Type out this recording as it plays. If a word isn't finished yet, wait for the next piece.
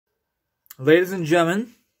Ladies and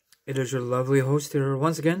gentlemen, it is your lovely host here.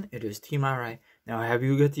 Once again, it is Team Iri. Now, have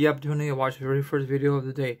you got the opportunity to watch the very first video of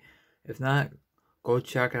the day? If not, go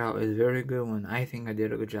check it out. It's a very good one. I think I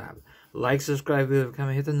did a good job. Like, subscribe, leave a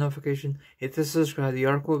comment, hit the notification, hit the subscribe. The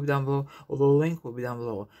article will be down below, or the link will be down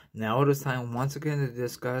below. Now it is time once again to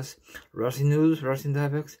discuss wrestling news, wrestling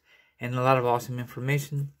topics, and a lot of awesome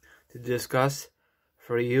information to discuss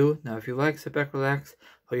for you. Now, if you like, sit back, relax,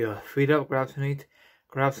 put your feet up, grab some meat,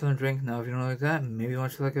 grab some drink. Now, if you don't like that, maybe you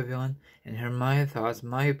want to like a villain and hear my thoughts,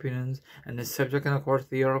 my opinions, and the subject. And of course,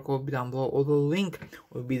 the article will be down below, or the link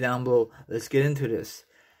will be down below. Let's get into this.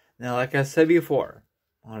 Now, like I said before,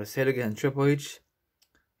 I want to say it again. Triple H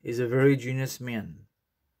is a very genius man.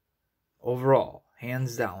 Overall,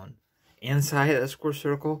 hands down. Inside the square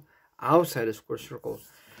circle, outside the square circle.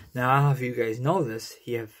 Now, I don't know if you guys know this.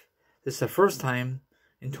 This is the first time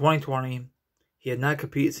in 2020 he had not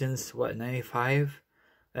competed since, what, 95?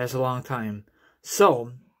 That's a long time.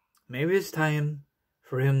 So, maybe it's time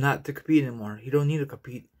for him not to compete anymore. He don't need to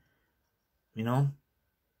compete. You know?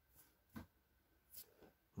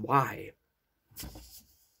 Why?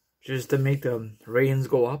 Just to make the ratings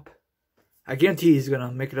go up? I guarantee he's going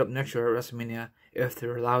to make it up next year at WrestleMania if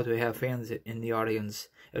they're allowed to have fans in the audience.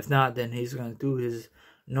 If not, then he's going to do his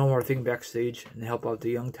no more thing backstage and help out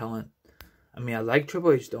the young talent. I mean, I like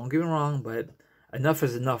Triple H, don't get me wrong, but enough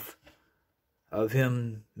is enough of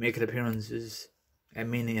him making appearances at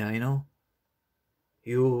Mania, you know?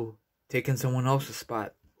 You taking someone else's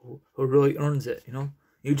spot who really earns it, you know?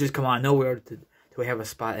 You just come out of nowhere to have a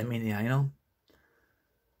spot at Mania, you know?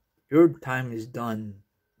 Your time is done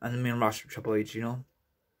on the main roster, Triple H, you know?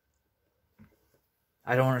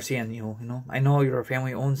 I don't understand you, you know? I know your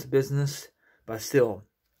family owns the business, but still,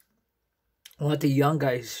 let the young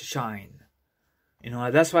guys shine. You know,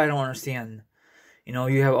 that's why I don't understand. You know,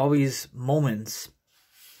 you have all these moments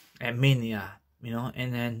at Mania, you know,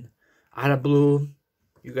 and then out of blue,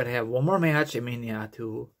 you gotta have one more match at Mania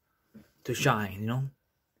to shine, you know.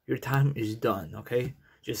 Your time is done, okay?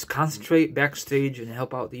 Just concentrate backstage and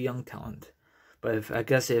help out the young talent. But I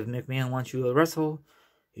guess if McMahon wants you to wrestle,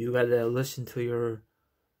 you gotta listen to your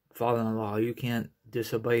father-in-law. You can't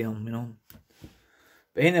disobey him, you know.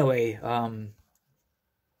 But anyway,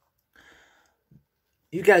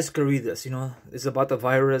 you guys can read this, you know. It's about the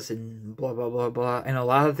virus and blah, blah, blah, blah. And a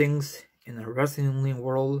lot of things in the wrestling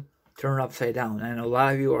world turn upside down. And a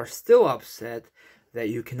lot of you are still upset that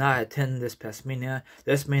you cannot attend this past Mania.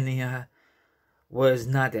 This Mania was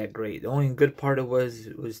not that great. The only good part of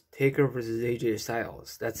it was Taker versus AJ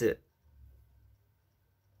Styles. That's it.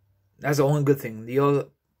 That's the only good thing. The other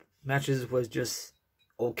matches was just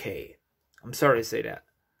okay. I'm sorry to say that,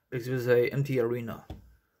 because it was an empty arena.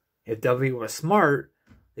 If WWE was smart,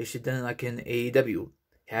 they should have done like in AEW.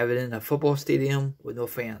 Have it in a football stadium with no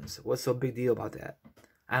fans. What's so big deal about that?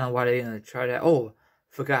 I don't know why they didn't try that. Oh,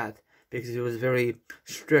 forgot. Because it was very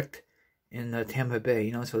strict in Tampa Bay,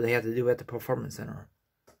 you know, so they had to do it at the Performance Center.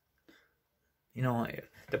 You know,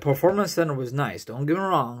 the Performance Center was nice, don't get me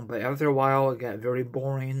wrong, but after a while it got very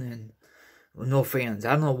boring and with no fans.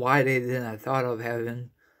 I don't know why they didn't thought of having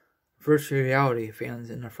virtual reality fans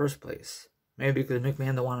in the first place. Maybe because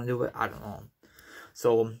McMahon don't want to do it, I don't know.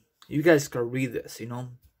 So, you guys can read this, you know.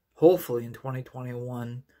 Hopefully in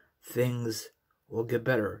 2021, things will get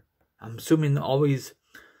better. I'm assuming all these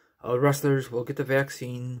wrestlers will get the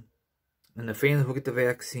vaccine, and the fans will get the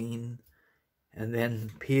vaccine, and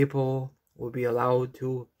then people will be allowed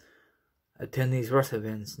to attend these wrestling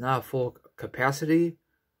events. Not full capacity,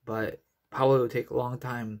 but probably will take a long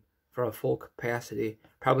time for a full capacity.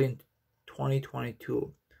 Probably in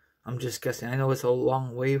 2022. I'm just guessing. I know it's a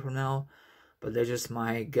long way from now, but that's just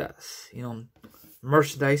my guess. You know,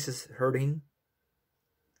 merchandise is hurting.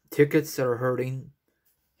 Tickets are hurting,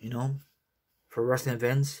 you know, for wrestling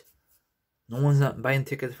events. No one's not buying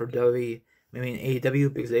tickets for WWE, maybe in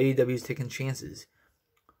AEW, because AEW is taking chances.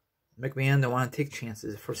 McMahon don't want to take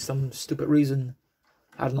chances for some stupid reason.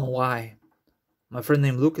 I don't know why. My friend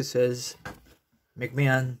named Lucas says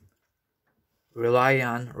McMahon rely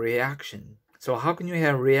on reaction. So how can you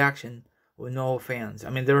have reaction with no fans?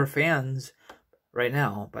 I mean, there are fans right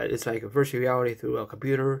now, but it's like a virtual reality through a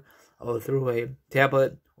computer or through a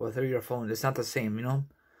tablet or through your phone. It's not the same, you know?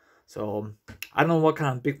 So, I don't know what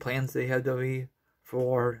kind of big plans they have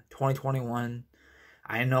for 2021.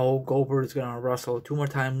 I know Goldberg's going to wrestle 2 more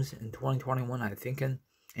times in 2021, I'm thinking.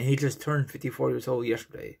 And he just turned 54 years old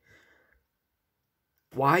yesterday.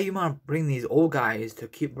 Why you want to bring these old guys to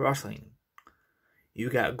keep wrestling? You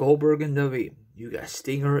got Goldberg in WWE. You got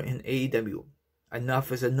Stinger in AEW.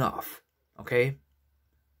 Enough is enough. Okay?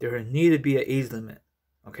 There need to be an age limit.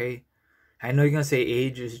 Okay? I know you're going to say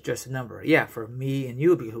age is just a number. Yeah, for me and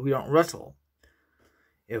you, because we don't wrestle.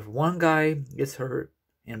 If one guy gets hurt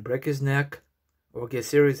and break his neck or get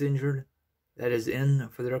seriously injured, that is in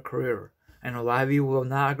for their career. And a lot of you will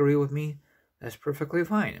not agree with me. That's perfectly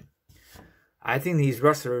fine. I think these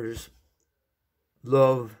wrestlers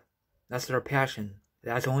love, that's their passion.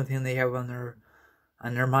 That's the only thing they have on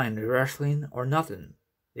their mind. They're wrestling or nothing.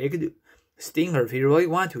 They could do Stinger, if he really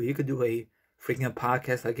wanted to, he could do a freaking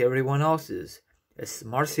podcast like everyone else is. It's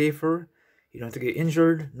more safer. You don't have to get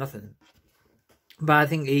injured. Nothing. But I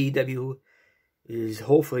think AEW is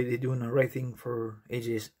hopefully they're doing the right thing for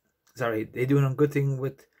AJ's. Sorry, they're doing a good thing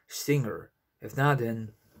with Stinger. If not,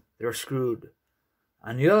 then they're screwed.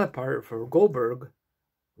 On the other part, for Goldberg,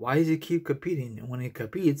 why does he keep competing? And when he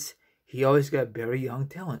competes, he always got very young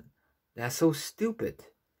talent. That's so stupid.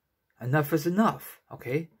 Enough is enough,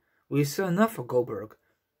 okay? We saw enough of Goldberg.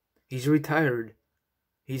 He's retired.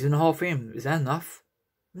 He's in the Hall of Fame. Is that enough?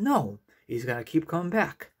 No. He's got to keep coming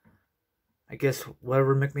back. I guess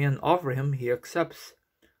whatever McMahon offer him, he accepts.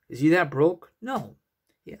 Is he that broke? No.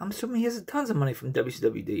 Yeah, I'm assuming he has tons of money from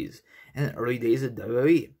WCW days and the early days of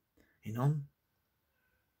WWE. You know?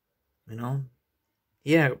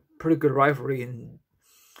 Yeah, pretty good rivalry in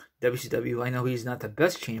WCW. I know he's not the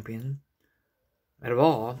best champion at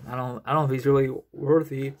all. I don't know if he's really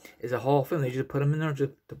worthy as a Hall of Fame. They just put him in there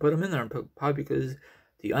just to put him in there, probably because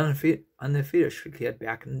the undefeated streak he had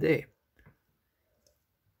back in the day.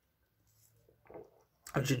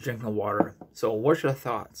 I'm just drinking water. So, what's your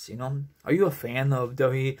thoughts? Are you a fan of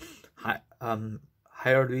WWE?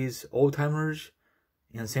 Hire these old timers,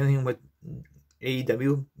 and same thing with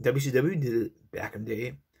AEW. WCW did it back in the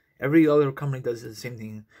day. Every other company does the same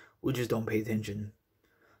thing. We just don't pay attention.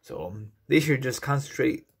 So they should just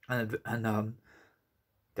concentrate on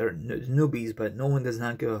their newbies, but no one does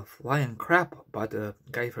not give a flying crap about the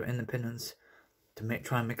guy for independence to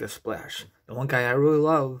try and make a splash. The one guy I really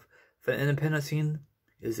love for the independent scene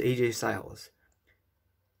is AJ Styles.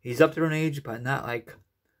 He's up there in age, but not like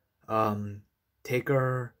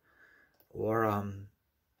Taker or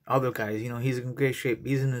other guys. He's in great shape.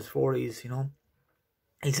 He's in his 40s.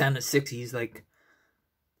 He's in his 60s, like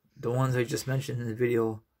the ones I just mentioned in the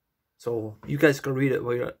video. So you guys can read it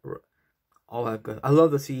while you're all that good. I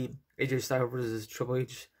love to see AJ Styles versus Triple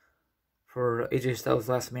H for AJ Styles'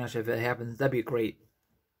 last match. If it happens, that'd be great.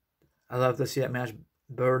 I love to see that match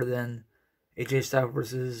better than AJ Styles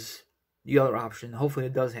versus the other option. Hopefully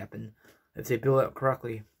it does happen if they build it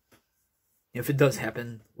correctly. If it does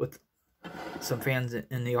happen with some fans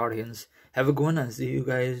in the audience. Have a good one and see you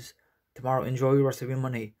guys tomorrow. Enjoy the rest of your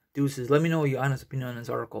Monday. Deuces. Let me know your honest opinion on this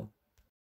article.